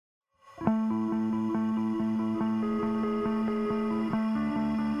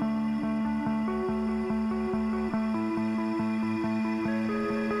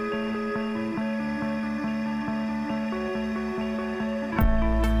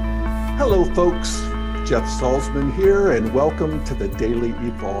Hello, folks. Jeff Salzman here, and welcome to the Daily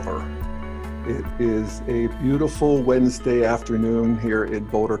Evolver. It is a beautiful Wednesday afternoon here in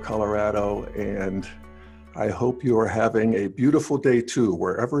Boulder, Colorado, and I hope you are having a beautiful day too,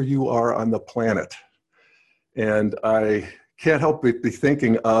 wherever you are on the planet. And I can't help but be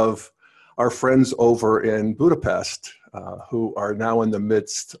thinking of our friends over in Budapest, who are now in the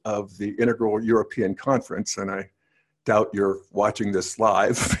midst of the Integral European Conference, and I doubt you're watching this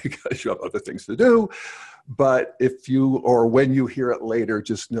live because you have other things to do. But if you, or when you hear it later,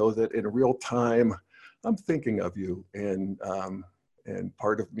 just know that in real time, I'm thinking of you. And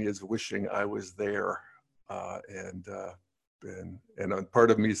part of me is wishing I was there. And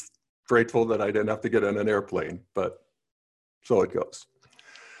part of me is grateful that I didn't have to get on an airplane, but so it goes.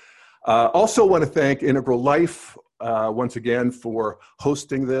 Also want to thank Integral Life once again for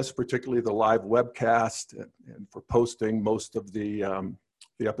hosting this, particularly the live webcast, and for posting most of the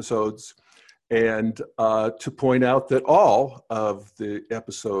episodes. And to point out that all of the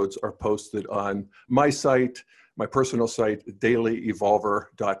episodes are posted on my site, my personal site,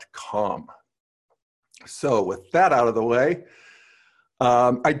 dailyevolver.com. So with that out of the way,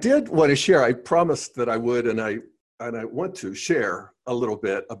 I did want to share, I promised that I would, and I want to share a little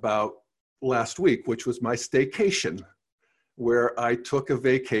bit about last week, which was my staycation, where I took a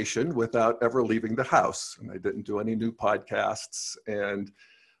vacation without ever leaving the house. And I didn't do any new podcasts, and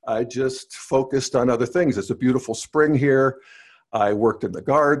I just focused on other things. It's a beautiful spring here. I worked in the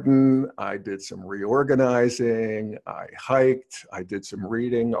garden. I did some reorganizing. I hiked. I did some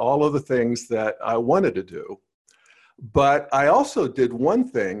reading, all of the things that I wanted to do. But I also did one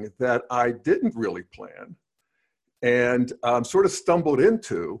thing that I didn't really plan and sort of stumbled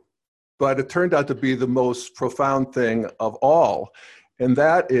into, but it turned out to be the most profound thing of all. And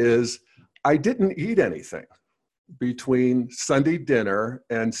that is, I didn't eat anything between Sunday dinner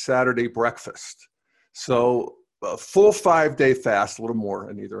and Saturday breakfast. So a full 5-day fast, a little more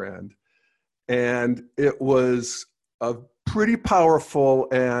on either end. And it was a pretty powerful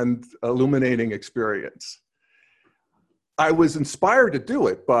and illuminating experience. I was inspired to do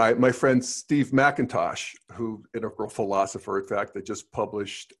it by my friend Steve McIntosh, who, integral philosopher, in fact, that just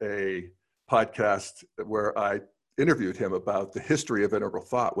published a podcast where I interviewed him about the history of integral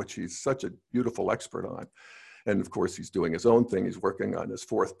thought, which he's such a beautiful expert on. And of course, he's doing his own thing. He's working on his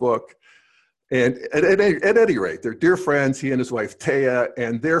 4th book. And at any rate, they're dear friends, he and his wife, Taya,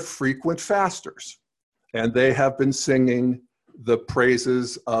 and they're frequent fasters. And they have been singing the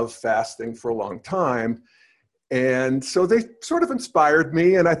praises of fasting for a long time. And so they sort of inspired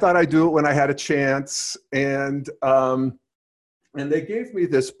me, and I thought I'd do it when I had a chance. And they gave me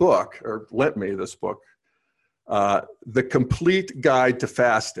this book, or lent me this book, The Complete Guide to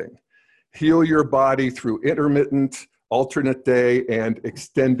Fasting. Heal Your Body Through Intermittent, Alternate Day, and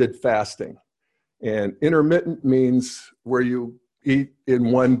Extended Fasting. And intermittent means where you eat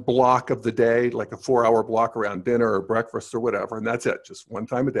in one block of the day, like a 4-hour block around dinner or breakfast or whatever, and that's it, just one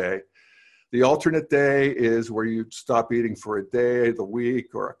time a day. The alternate day is where you stop eating for a day, the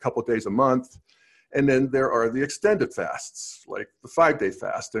week, or a couple days a month. And then there are the extended fasts, like the 5-day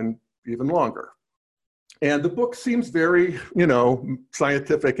fast and even longer. And the book seems very,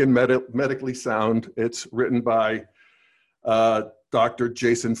 scientific and medically sound. It's written by Dr.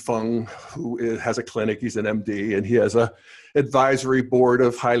 John Fung, who has a clinic. He's an MD, and he has an advisory board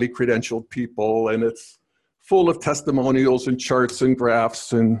of highly credentialed people, and it's full of testimonials and charts and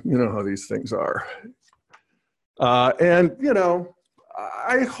graphs, and you know how these things are. I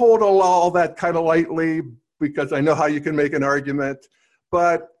hold all that kind of lightly because I know how you can make an argument,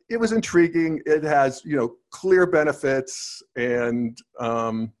 but it was intriguing. It has, clear benefits, and,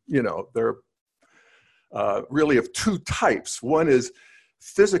 they're really of 2 types. One is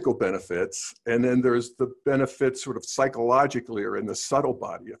physical benefits, and then there's the benefits sort of psychologically, or in the subtle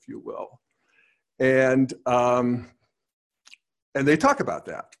body, if you will. And they talk about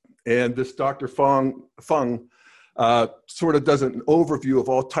that. And this Dr. Fung sort of does an overview of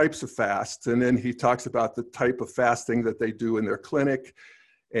all types of fasts. And then he talks about the type of fasting that they do in their clinic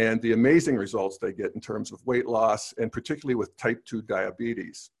and the amazing results they get in terms of weight loss, and particularly with type 2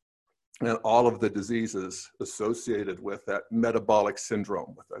 diabetes and all of the diseases associated with that metabolic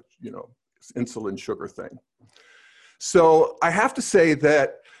syndrome, with that, insulin sugar thing. So I have to say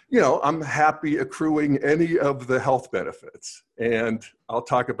that, I'm happy accruing any of the health benefits. And I'll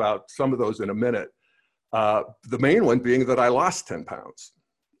talk about some of those in a minute. The main one being that I lost 10 pounds,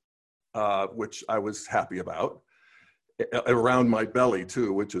 which I was happy about, around my belly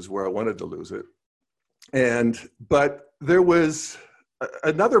too, which is where I wanted to lose it. But there was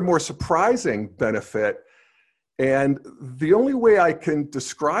another more surprising benefit, and the only way I can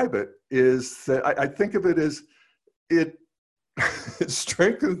describe it is that I think of it as it, it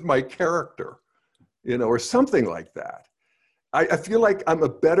strengthened my character, or something like that. I feel like I'm a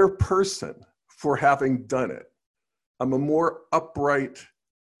better person for having done it. I'm a more upright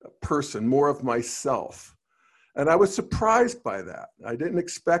person, more of myself. And I was surprised by that. I didn't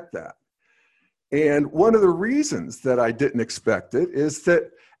expect that. And one of the reasons that I didn't expect it is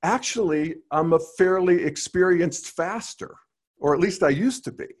that actually I'm a fairly experienced faster, or at least I used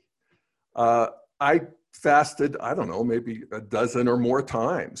to be. I fasted, I don't know, maybe a dozen or more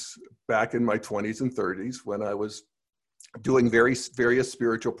times back in my 20s and 30s when I was doing various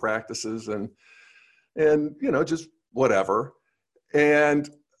spiritual practices and just whatever. And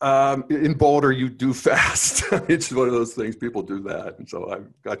in Boulder, you do fast. It's one of those things, people do that. And so I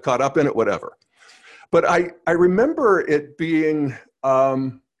got caught up in it, whatever. But I remember it being,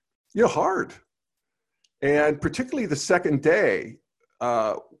 hard. And particularly the second day,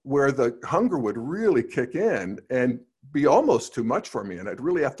 where the hunger would really kick in and be almost too much for me. And I'd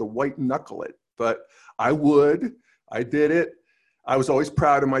really have to white knuckle it. But I did it. I was always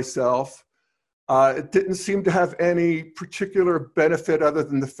proud of myself. It didn't seem to have any particular benefit other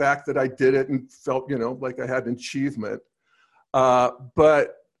than the fact that I did it and felt, like I had an achievement.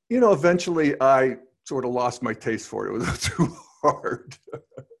 But, eventually I sort of lost my taste for it. It was too hard.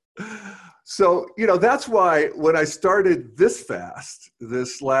 So, that's why when I started this fast,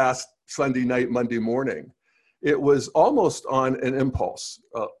 this last Sunday night, Monday morning, it was almost on an impulse,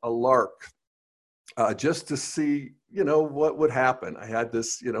 a lark, just to see, what would happen. I had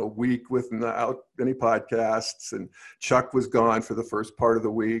this, week without any podcasts, and Chuck was gone for the first part of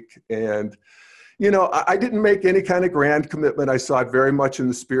the week. And, I didn't make any kind of grand commitment. I saw it very much in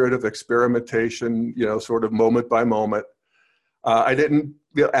the spirit of experimentation, sort of moment by moment. I didn't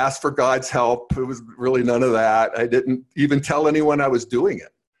ask for God's help. It was really none of that. I didn't even tell anyone I was doing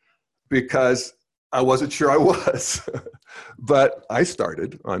it because I wasn't sure I was. But I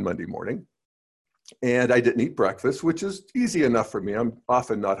started on Monday morning. And I didn't eat breakfast, which is easy enough for me. I'm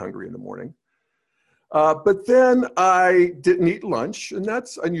often not hungry in the morning. But then I didn't eat lunch, and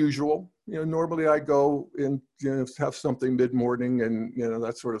that's unusual. Normally I go and have something mid-morning, and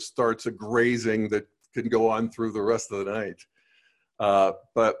that sort of starts a grazing that can go on through the rest of the night.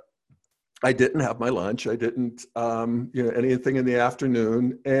 But I didn't have my lunch. I didn't, anything in the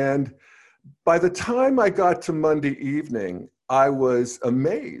afternoon. And by the time I got to Monday evening, I was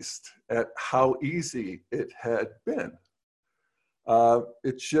amazed at how easy it had been.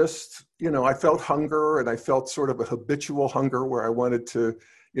 It just, I felt hunger, and I felt sort of a habitual hunger where I wanted to,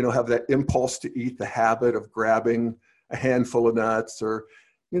 have that impulse to eat, the habit of grabbing a handful of nuts, or,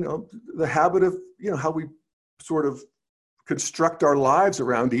 the habit of, how we sort of construct our lives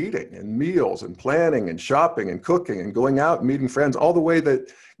around eating and meals and planning and shopping and cooking and going out and meeting friends, all the way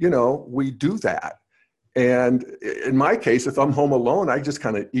that, we do that. And in my case, if I'm home alone, I just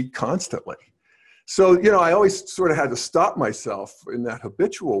kind of eat constantly. So, I always sort of had to stop myself in that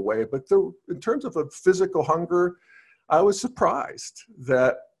habitual way. But in terms of a physical hunger, I was surprised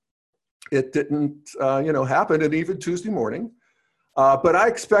that it didn't, happen. And even Tuesday morning. But I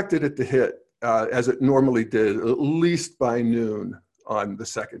expected it to hit, as it normally did, at least by noon on the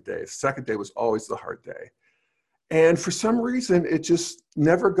second day. The second day was always the hard day. And for some reason, it just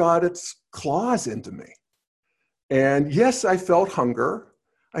never got its claws into me. And yes, I felt hunger.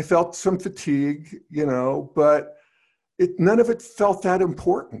 I felt some fatigue, but none of it felt that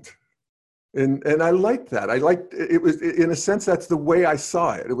important. And I liked that. I liked it. Was, in a sense, that's the way I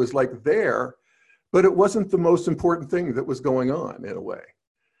saw it. It was like there, but it wasn't the most important thing that was going on in a way.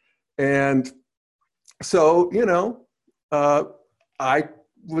 And so, I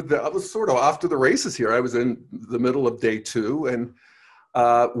was sort of off to the races here. I was in the middle of day 2, and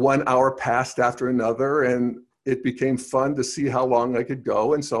 1 hour passed after another, and it became fun to see how long I could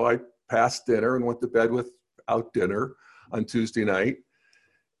go. And so I passed dinner and went to bed without dinner on Tuesday night,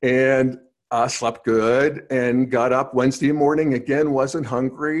 and slept good, and got up Wednesday morning again, wasn't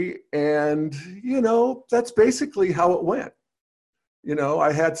hungry. And, that's basically how it went.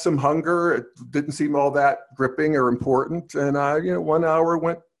 I had some hunger. It didn't seem all that gripping or important. And 1 hour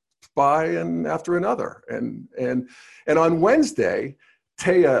went by and after another. And on Wednesday,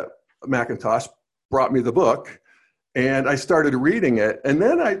 Taya McIntosh brought me the book, and I started reading it. And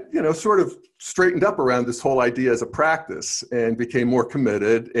then I, sort of straightened up around this whole idea as a practice and became more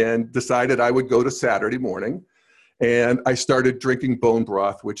committed and decided I would go to Saturday morning. And I started drinking bone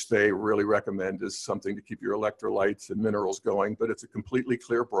broth, which they really recommend is something to keep your electrolytes and minerals going, but it's a completely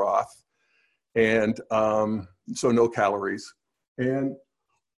clear broth. And so no calories. And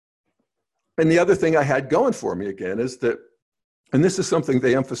the other thing I had going for me again is that And this is something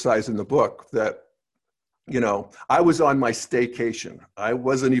they emphasize in the book, that, you know, I was on my staycation. I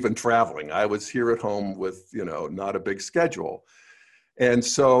wasn't even traveling. I was here at home with, you know, not a big schedule. And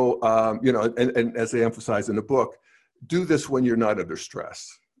so, you know, and as they emphasize in the book, do this when you're not under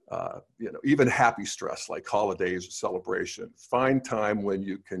stress. You know, even happy stress like holidays or celebration. Find time when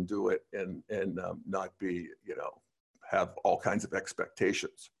you can do it and not be, you know, have all kinds of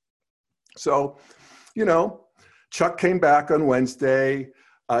expectations. So, you know, Chuck came back on Wednesday.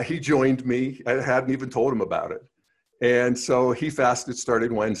 He joined me. I hadn't even told him about it. And so he fasted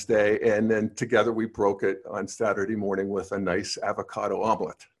starting Wednesday, and then together we broke it on Saturday morning with a nice avocado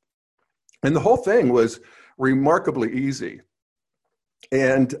omelet. And the whole thing was remarkably easy.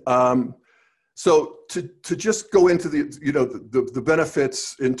 And so to just go into the, you know, the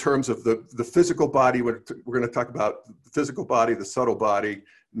benefits in terms of the physical body, we're going to talk about the physical body, the subtle body,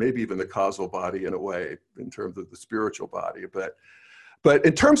 maybe even the causal body in a way, in terms of the spiritual body. But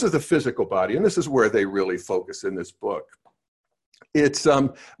in terms of the physical body, and this is where they really focus in this book, it's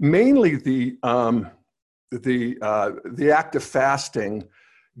mainly the act of fasting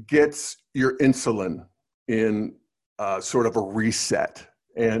gets your insulin in sort of a reset.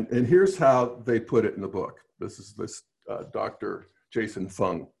 And here's how they put it in the book. This is Dr. John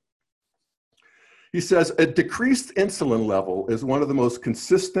Fung. He says, a decreased insulin level is one of the most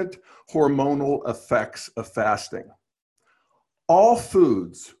consistent hormonal effects of fasting. All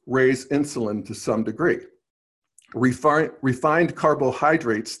foods raise insulin to some degree. Refined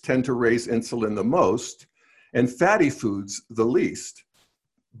carbohydrates tend to raise insulin the most, and fatty foods the least.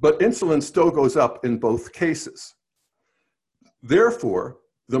 But insulin still goes up in both cases. Therefore,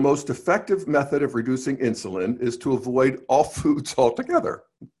 the most effective method of reducing insulin is to avoid all foods altogether.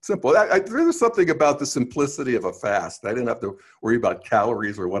 Simple. There's something about the simplicity of a fast. I didn't have to worry about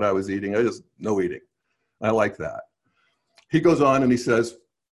calories or what I was eating. I just no eating. I like that. He goes on and he says,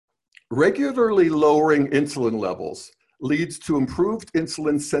 regularly lowering insulin levels leads to improved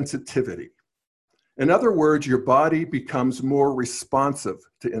insulin sensitivity. In other words, your body becomes more responsive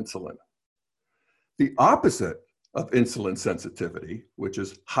to insulin. The opposite of insulin sensitivity, which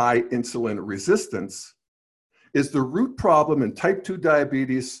is high insulin resistance, is the root problem in type 2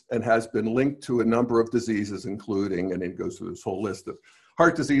 diabetes and has been linked to a number of diseases, including, and it goes through this whole list of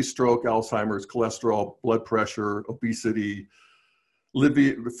heart disease, stroke, Alzheimer's, cholesterol, blood pressure, obesity,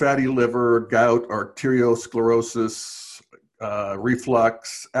 fatty liver, gout, arteriosclerosis,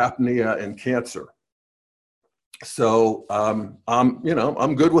 reflux, apnea, and cancer. So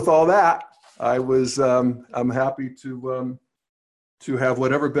I'm good with all that. I'm happy to have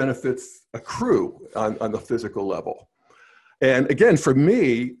whatever benefits accrue on the physical level. And again, for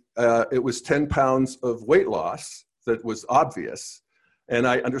me, it was 10 pounds of weight loss that was obvious. And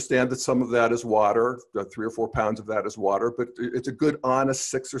I understand that some of that is water, 3 or 4 pounds of that is water, but it's a good honest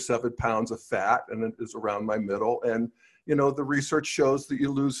 6 or 7 pounds of fat, and it is around my middle. And, you know, the research shows that you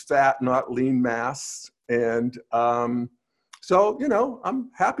lose fat, not lean mass. And so, you know,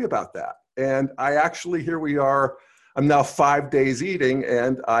 I'm happy about that. And I actually, here we are, I'm now 5 days eating,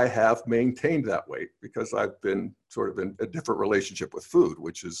 and I have maintained that weight because I've been sort of in a different relationship with food,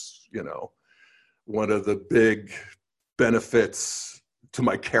 which is, you know, one of the big benefits to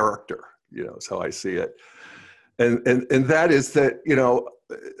my character, you know, is how I see it. And that is that, you know,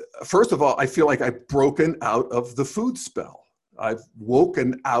 first of all, I feel like I've broken out of the food spell. I've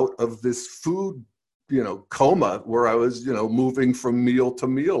woken out of this food, you know, coma where I was, you know, moving from meal to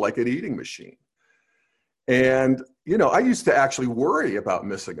meal like an eating machine. And, you know, I used to actually worry about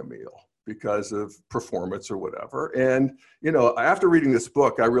missing a meal because of performance or whatever. And, you know, after reading this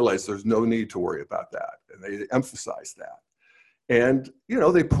book, I realized there's no need to worry about that. And they emphasize that. And, you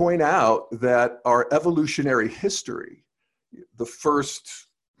know, they point out that our evolutionary history, the first,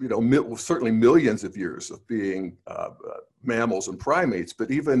 you know, certainly millions of years of being mammals and primates,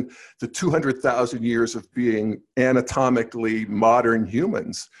 but even the 200,000 years of being anatomically modern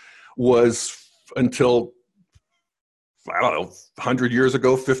humans was until, I don't know, 100 years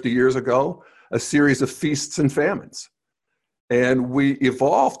ago, 50 years ago, a series of feasts and famines. And we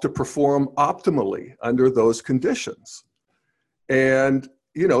evolved to perform optimally under those conditions. And,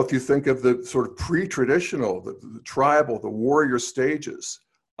 you know, if you think of the sort of pre-traditional, the tribal, the warrior stages,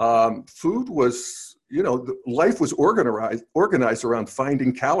 food was, you know, life was organized around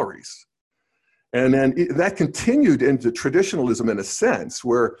finding calories. And then that continued into traditionalism in a sense,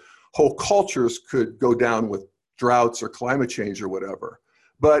 where whole cultures could go down with droughts or climate change or whatever.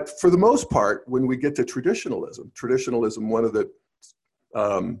 But for the most part, when we get to traditionalism, one of the,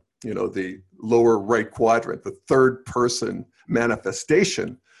 you know, the lower right quadrant, the third person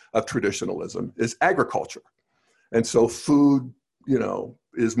manifestation of traditionalism is agriculture. And so food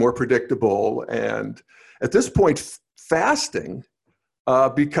is more predictable. And at this point, fasting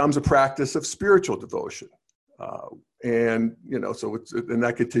becomes a practice of spiritual devotion. And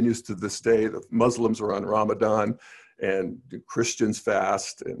that continues to this day. The Muslims are on Ramadan, and Christians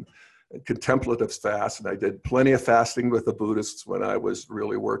fast, and contemplatives fast. And I did plenty of fasting with the Buddhists when I was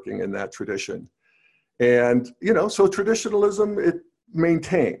really working in that tradition. And, so traditionalism, it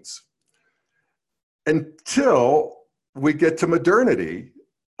maintains until we get to modernity,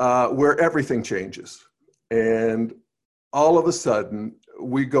 where everything changes. And all of a sudden,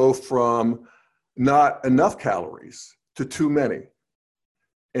 we go from not enough calories to too many.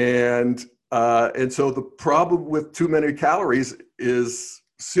 And so the problem with too many calories is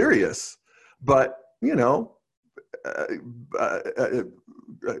serious, but,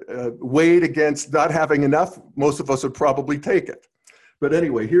 weighed against not having enough, most of us would probably take it. But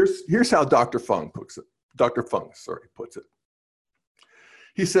anyway, here's how Dr. Fung puts it. Puts it.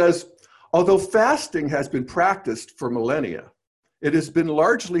 He says, although fasting has been practiced for millennia, it has been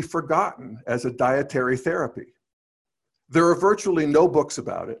largely forgotten as a dietary therapy. There are virtually no books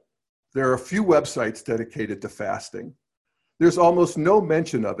about it. There are a few websites dedicated to fasting. There's almost no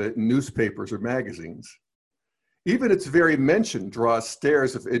mention of it in newspapers or magazines. Even its very mention draws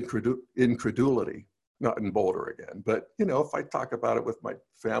stares of incredulity, not in Boulder again, but if I talk about it with my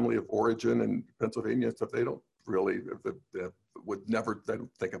family of origin in Pennsylvania and stuff, they don't really, they would never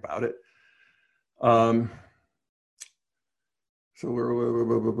think about it.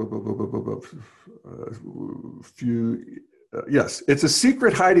 Yes, it's a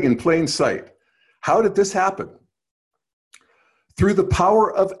secret hiding in plain sight. How did this happen? Through the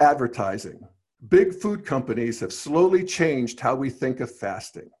power of advertising, big food companies have slowly changed how we think of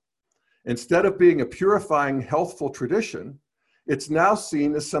fasting. Instead of being a purifying, healthful tradition, it's now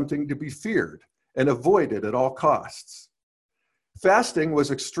seen as something to be feared and avoided at all costs. Fasting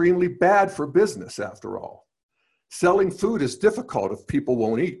was extremely bad for business, after all. Selling food is difficult if people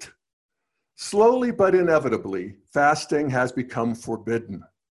won't eat. Slowly but inevitably, fasting has become forbidden.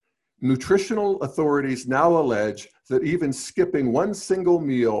 Nutritional authorities now allege that even skipping one single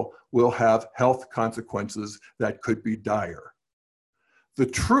meal will have health consequences that could be dire. The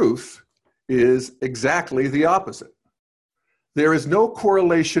truth is exactly the opposite. There is no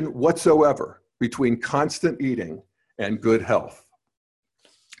correlation whatsoever between constant eating and good health.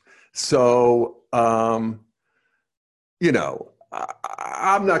 So, I'm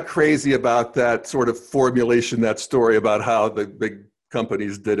not crazy about that sort of formulation, that story about how the big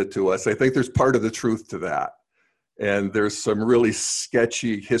companies did it to us. I think there's part of the truth to that. And there's some really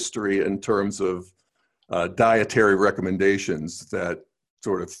sketchy history in terms of dietary recommendations that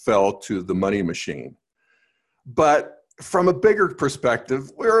sort of fell to the money machine. But from a bigger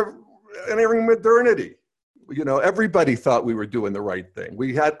perspective, we're entering modernity. Everybody thought we were doing the right thing.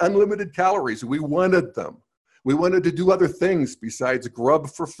 We had unlimited calories. We wanted them. We wanted to do other things besides grub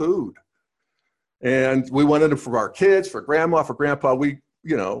for food. And we wanted them for our kids, for grandma, for grandpa. We,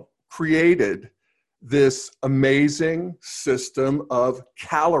 created this amazing system of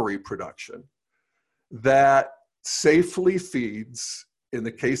calorie production that safely feeds, in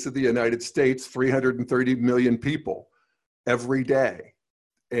the case of the United States, 330 million people every day.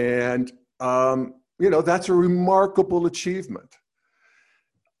 And, that's a remarkable achievement.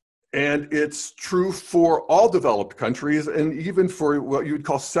 And it's true for all developed countries, and even for what you would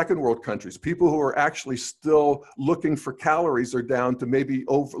call second world countries. People who are actually still looking for calories are down to maybe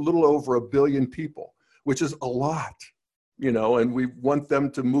a little over 1 billion people, which is a lot, and we want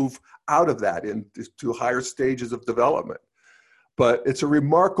them to move out of that into higher stages of development. But it's a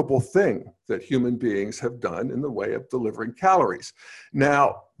remarkable thing that human beings have done in the way of delivering calories.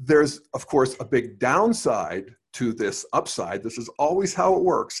 Now, there's, of course, a big downside to this upside. This is always how it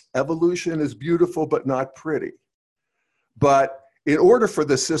works. Evolution is beautiful, but not pretty. But in order for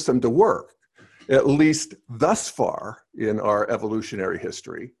this system to work, at least thus far in our evolutionary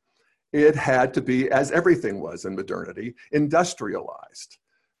history, it had to be, as everything was in modernity, industrialized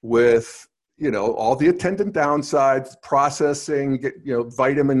with, all the attendant downsides, processing,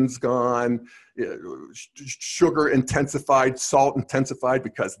 vitamins gone, sugar intensified, salt intensified,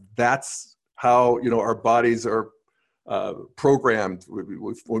 because that's how, our bodies are programmed.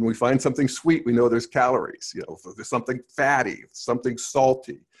 When we find something sweet, we know there's calories. If there's something fatty, something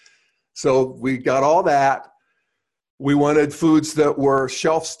salty. So we got all that. We wanted foods that were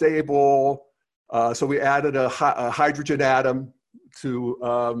shelf stable. So we added a hydrogen atom to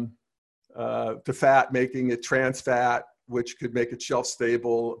fat, making it trans fat, which could make it shelf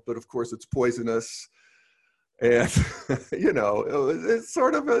stable, but of course it's poisonous. And, it's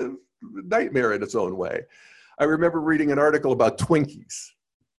sort of a nightmare in its own way. I remember reading an article about Twinkies.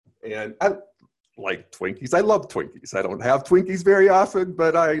 And I like Twinkies. I love Twinkies. I don't have Twinkies very often,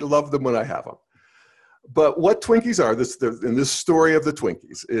 but I love them when I have them. But what Twinkies are, in this story of the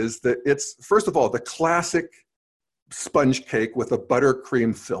Twinkies, is that it's, first of all, the classic sponge cake with a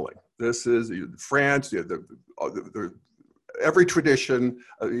buttercream filling. This is France, every tradition,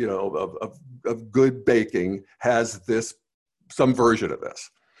 of good baking has this, some version of this.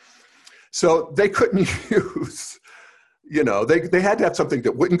 So they couldn't use, they had to have something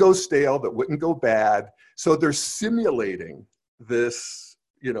that wouldn't go stale, that wouldn't go bad. So they're simulating this,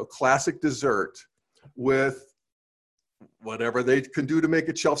 classic dessert with whatever they can do to make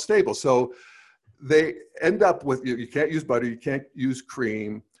it shelf stable. So they end up with, you can't use butter, you can't use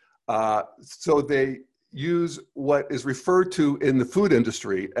cream. So they use what is referred to in the food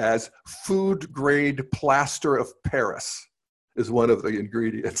industry as food grade plaster of Paris is one of the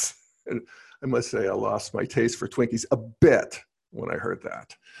ingredients. And I must say I lost my taste for Twinkies a bit when I heard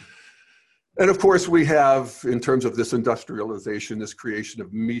that. And of course we have, in terms of this industrialization, this creation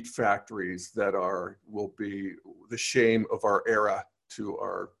of meat factories that will be the shame of our era to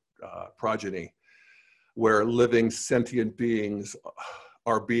our progeny, where living sentient beings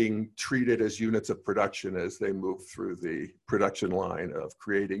are being treated as units of production as they move through the production line of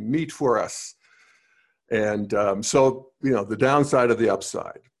creating meat for us. And so, the downside of the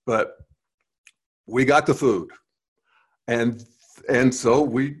upside, but we got the food. And so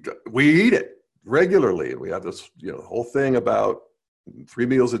we eat it regularly. We have this, whole thing about 3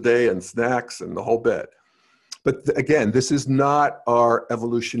 meals a day and snacks and the whole bit. But again, this is not our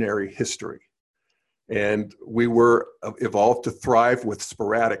evolutionary history. And we were evolved to thrive with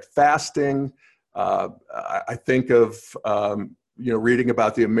sporadic fasting. I think of, reading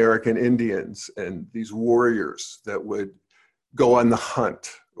about the American Indians and these warriors that would go on the hunt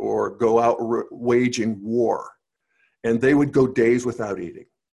or go out waging war. And they would go days without eating.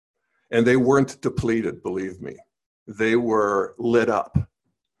 And they weren't depleted, believe me. They were lit up.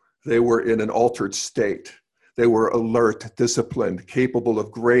 They were in an altered state. They were alert, disciplined, capable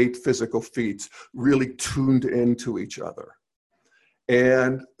of great physical feats, really tuned into each other.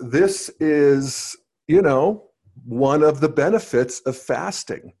 And this is, one of the benefits of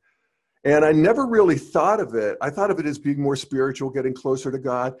fasting. And I never really thought of it. I thought of it as being more spiritual, getting closer to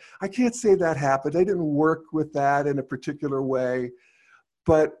God. I can't say that happened. I didn't work with that in a particular way,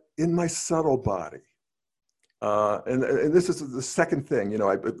 but in my subtle body. And this is the second thing,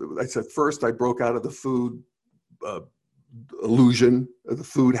 I said, first I broke out of the food illusion, the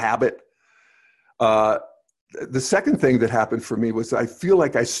food habit. The second thing that happened for me was I feel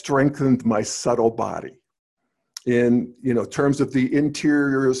like I strengthened my subtle body in terms of the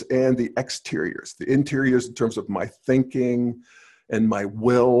interiors and the exteriors. The interiors in terms of my thinking and my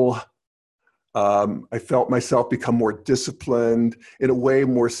will. I felt myself become more disciplined, in a way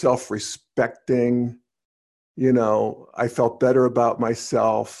more self-respecting. I felt better about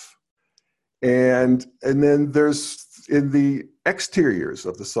myself. And then there's, in the exteriors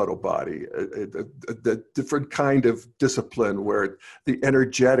of the subtle body, the different kind of discipline where the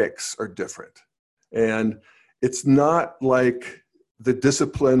energetics are different. And it's not like the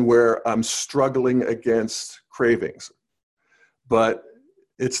discipline where I'm struggling against cravings, but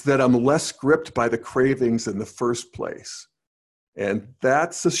it's that I'm less gripped by the cravings in the first place. And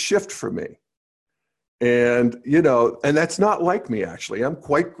that's a shift for me. And, and that's not like me, actually. I'm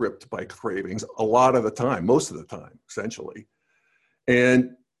quite gripped by cravings a lot of the time, most of the time, essentially.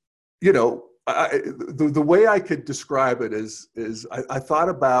 And, the way I could describe it is I thought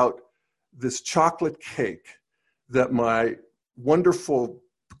about this chocolate cake that my wonderful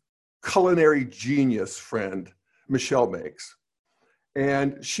culinary genius friend, Michelle, makes.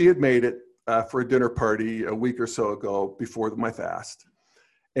 And she had made it for a dinner party a week or so ago before my fast.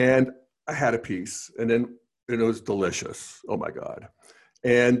 And I had a piece, and it was delicious. Oh my God.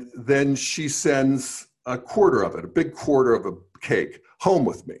 And then she sends a quarter of it, a big quarter of a cake, home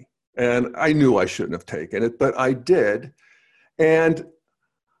with me. And I knew I shouldn't have taken it, but I did. And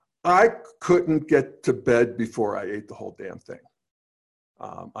I couldn't get to bed before I ate the whole damn thing.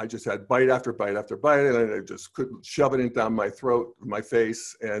 I just had bite after bite after bite, and I just couldn't shove it down my throat, my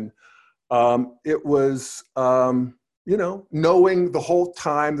face. And it was, knowing the whole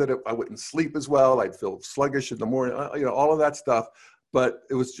time that I wouldn't sleep as well, I'd feel sluggish in the morning, all of that stuff. But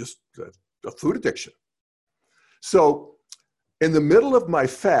it was just a food addiction. So in the middle of my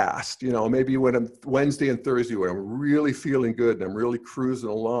fast, maybe when I'm Wednesday and Thursday, when I'm really feeling good and I'm really cruising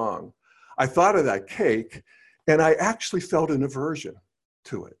along, I thought of that cake, and I actually felt an aversion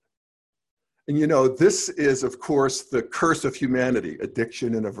to it. And you know, this is, of course, the curse of humanity: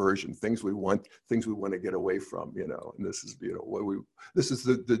 addiction and aversion, things we want to get away from. You know, and this is, you know, this is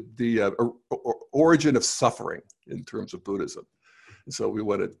the origin of suffering in terms of Buddhism. And so we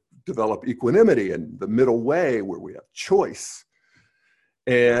want to develop equanimity and the middle way where we have choice.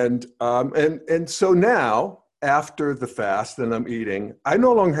 And so now, after the fast and I'm eating, I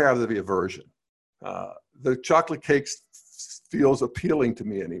no longer have the aversion. The chocolate cakes feels appealing to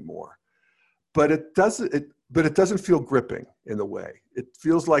me anymore. But it doesn't feel gripping in the way. It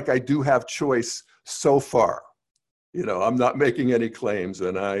feels like I do have choice so far. You know, I'm not making any claims,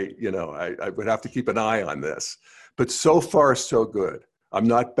 and I would have to keep an eye on this. But so far, so good. I'm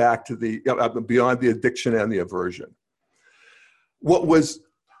not back to I'm beyond the addiction and the aversion. What was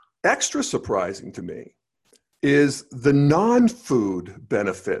extra surprising to me is the non-food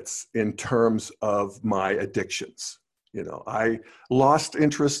benefits in terms of my addictions. You know, I lost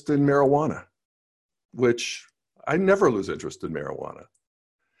interest in marijuana, which I never lose interest in marijuana.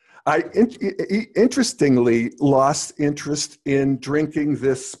 I interestingly lost interest in drinking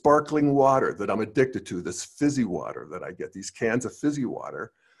this sparkling water that I'm addicted to, this fizzy water that I get, these cans of fizzy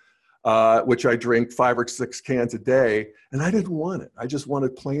water, which I drink 5 or 6 cans a day, and I didn't want it. I just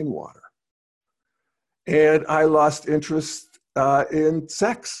wanted plain water. And I lost interest in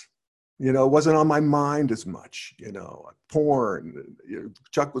sex. You know, it wasn't on my mind as much. You know, porn,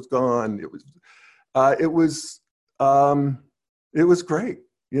 Chuck was gone. It was great.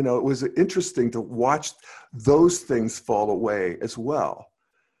 You know, it was interesting to watch those things fall away as well.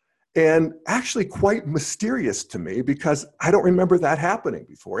 And actually quite mysterious to me, because I don't remember that happening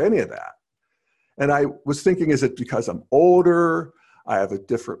before, any of that. And I was thinking, is it because I'm older? I have a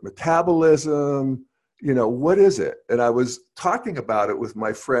different metabolism? You know, what is it? And I was talking about it with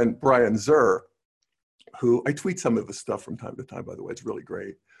my friend Brian Zur, who I tweet some of the stuff from time to time, by the way. It's really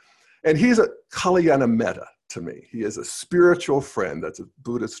great. And he's a Kalyana Metta to me. He is a spiritual friend. That's a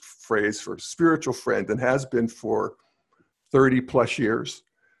Buddhist phrase for spiritual friend, and has been for 30 plus years.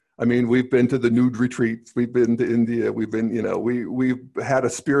 I mean, we've been to the nude retreats. We've been to India. We've been, you know, we've had a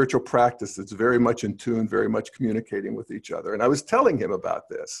spiritual practice that's very much in tune, very much communicating with each other. And I was telling him about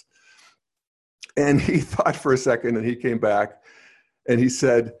this. And he thought for a second, and he came back and he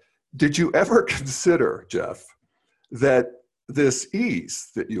said, did you ever consider, Jeff, that this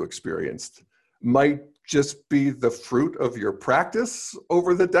ease that you experienced might just be the fruit of your practice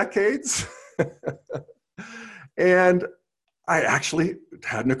over the decades? And I actually, it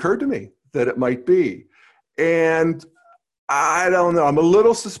hadn't occurred to me that it might be. And I don't know, I'm a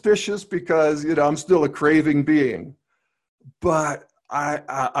little suspicious because, you know, I'm still a craving being, but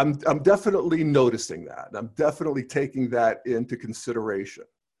I'm definitely noticing that. I'm definitely taking that into consideration.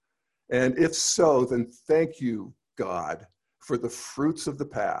 And if so, then thank you, God, for the fruits of the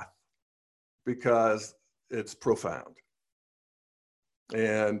path, because it's profound.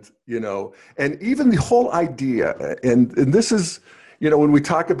 And, you know, and even the whole idea, and this is, you know, when we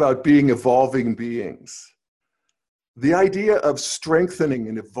talk about being evolving beings, the idea of strengthening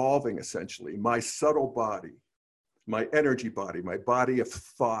and evolving, essentially, my subtle body, my energy body, my body of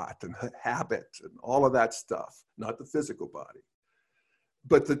thought and habit and all of that stuff, not the physical body,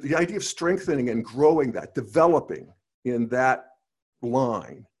 but the idea of strengthening and growing that, developing in that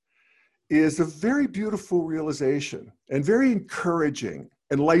line, is a very beautiful realization and very encouraging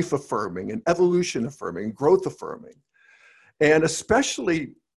and life affirming and evolution affirming and growth affirming. And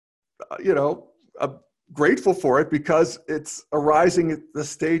especially, you know, grateful for it because it's arising at the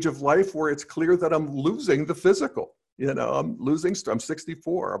stage of life where it's clear that I'm losing the physical. You know, I'm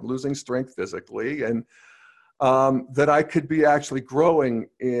 64, I'm losing strength physically, and that I could be actually growing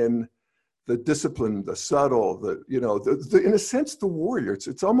in the discipline, the subtle, the, you know, in a sense, the warrior.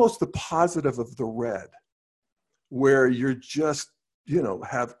 It's almost the positive of the red, where you're just, you know,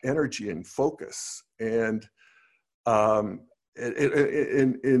 have energy and focus, and and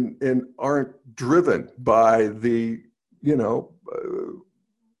aren't driven by the, you know,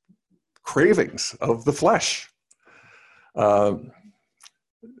 cravings of the flesh. Or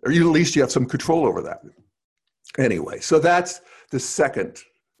at least you have some control over that. Anyway, so that's the second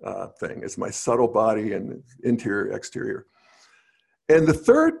thing, is my subtle body and interior, exterior. And the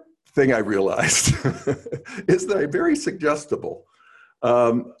third thing I realized is that I'm very suggestible.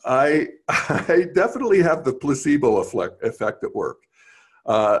 I definitely have the placebo effect at work,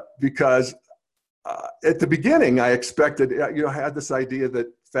 because at the beginning I expected, you know, I had this idea that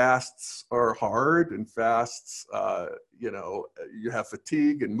fasts are hard, and fasts, you know, you have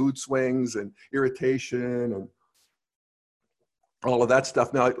fatigue and mood swings and irritation and all of that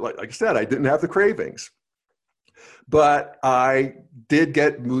stuff. Now, like I said, I didn't have the cravings. But I did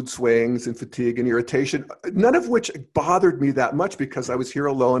get mood swings and fatigue and irritation, none of which bothered me that much because I was here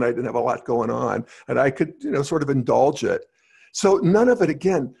alone. I didn't have a lot going on and I could, sort of indulge it. So none of it,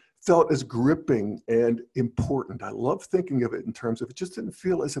 again, felt as gripping and important. I love thinking of it in terms of it just didn't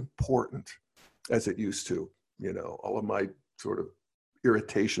feel as important as it used to, all of my sort of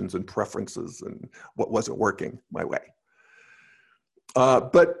irritations and preferences and what wasn't working my way.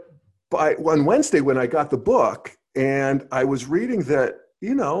 But on Wednesday, when I got the book and I was reading that,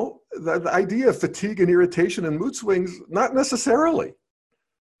 the idea of fatigue and irritation and mood swings, not necessarily.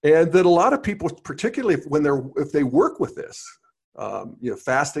 And that a lot of people, particularly if they work with this,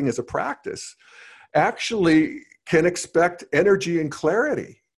 fasting as a practice, actually can expect energy and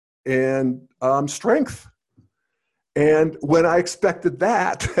clarity and strength. And when I expected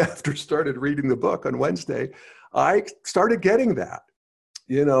that, after started reading the book on Wednesday, I started getting that.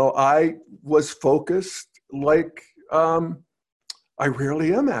 I was focused like I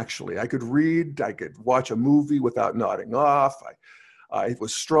rarely am, actually. I could read, I could watch a movie without nodding off. I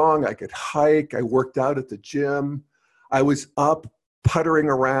was strong, I could hike, I worked out at the gym. I was up puttering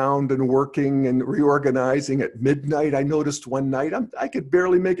around and working and reorganizing at midnight. I noticed one night I could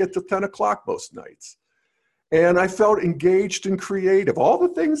barely make it to 10 o'clock most nights. And I felt engaged and creative. All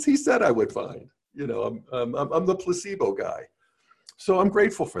the things he said I would find. I'm the placebo guy. So I'm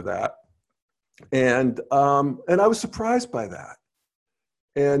grateful for that. And I was surprised by that.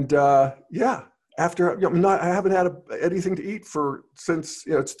 And after I haven't had anything to eat since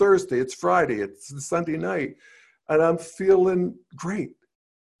it's Thursday, it's Friday, it's Sunday night, and I'm feeling great.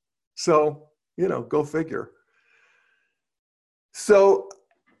 So go figure. So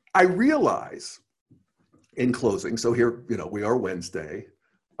I realize, in closing, so here we are Wednesday.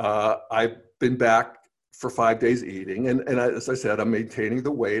 I've been back for 5 days eating, and as I said, I'm maintaining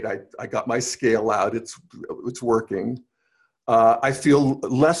the weight. I got my scale out. It's working. I feel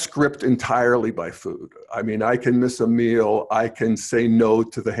less gripped entirely by food. I mean, I can miss a meal. I can say no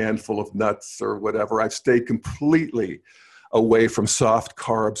to the handful of nuts or whatever. I've stayed completely away from soft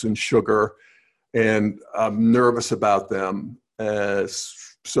carbs and sugar, and I'm nervous about them.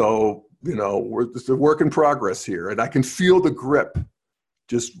 So, it's a work in progress here, and I can feel the grip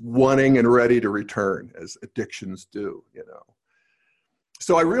just wanting and ready to return, as addictions do,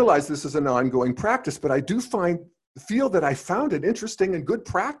 So I realize this is an ongoing practice, but I do feel that I found an interesting and good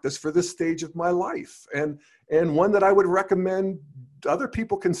practice for this stage of my life, and one that I would recommend other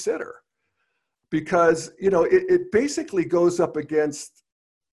people consider, because it basically goes up against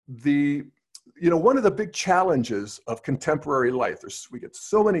one of the big challenges of contemporary life. We get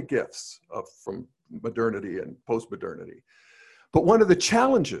so many gifts from modernity and post-modernity, but one of the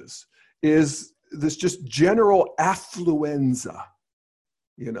challenges is this just general affluenza,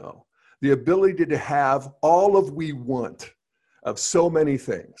 the ability to have all of we want of so many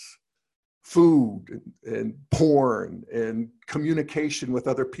things: food and porn and communication with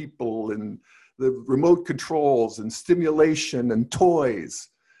other people and the remote controls and stimulation and toys.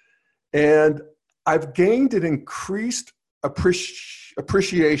 And I've gained an increased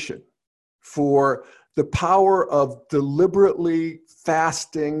appreciation for the power of deliberately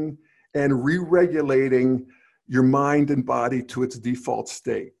fasting and re-regulating your mind and body to its default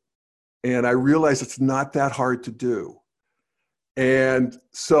state. And I realize it's not that hard to do. And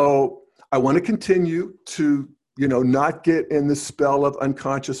so I want to continue to, not get in the spell of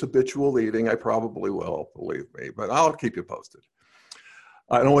unconscious habitual eating. I probably will, believe me, but I'll keep you posted.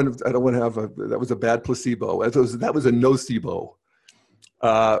 I don't want to have that was a bad placebo. That was a nocebo.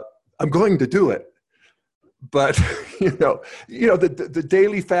 I'm going to do it. But, the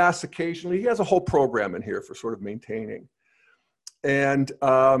daily fast occasionally, he has a whole program in here for sort of maintaining. But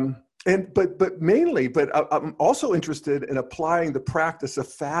I'm also interested in applying the practice of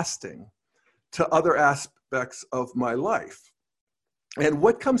fasting to other aspects of my life. And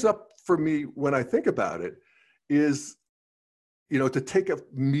what comes up for me when I think about it is, to take a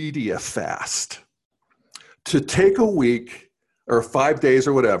media fast, to take a week or 5 days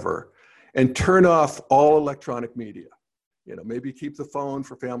or whatever, and turn off all electronic media. Maybe keep the phone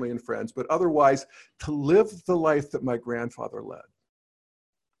for family and friends, but otherwise to live the life that my grandfather led.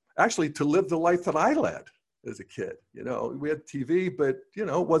 Actually, to live the life that I led as a kid. We had TV, but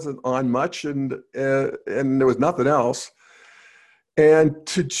it wasn't on much, and there was nothing else. And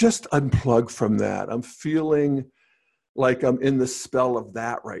to just unplug from that, I'm feeling like I'm in the spell of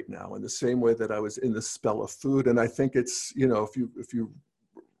that right now, in the same way that I was in the spell of food. And I think it's, if you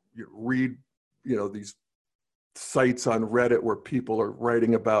read, these sites on Reddit where people are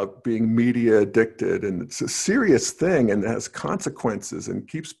writing about being media addicted, and it's a serious thing and has consequences and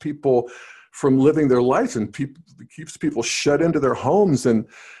keeps people from living their lives, and keeps people shut into their homes and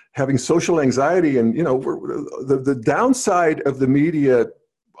having social anxiety. And the downside of the media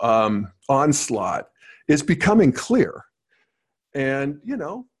onslaught is becoming clear. And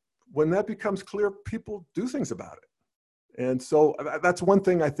when that becomes clear, people do things about it. And so that's one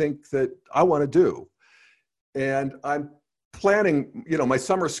thing I think that I want to do. And I'm planning, my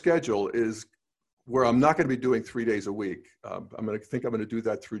summer schedule is where I'm not going to be doing 3 days a week. I'm going to do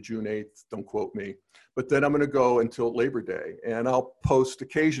that through June 8th. Don't quote me. But then I'm going to go until Labor Day, and I'll post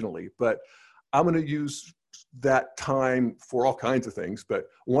occasionally. But I'm going to use that time for all kinds of things. But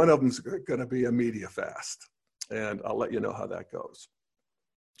one of them is going to be a media fast. And I'll let you know how that goes.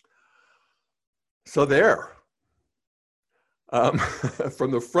 So there. From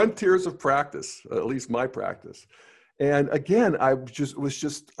the frontiers of practice, at least my practice. And again, I was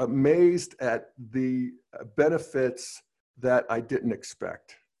just amazed at the benefits that I didn't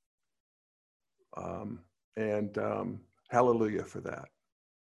expect. Hallelujah for that.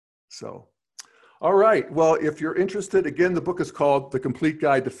 So, all right. Well, if you're interested, again, the book is called The Complete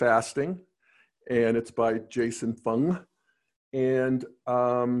Guide to Fasting, and it's by John Fung. And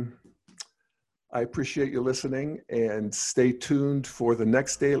I appreciate you listening, and stay tuned for the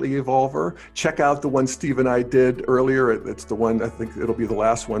next Daily Evolver. Check out the one Steve and I did earlier. It's the one, I think it'll be the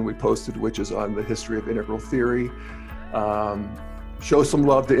last one we posted, which is on the history of integral theory. Show some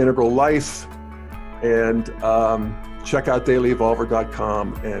love to Integral Life, and check out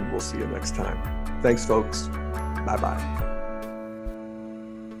dailyevolver.com, and we'll see you next time. Thanks, folks. Bye-bye.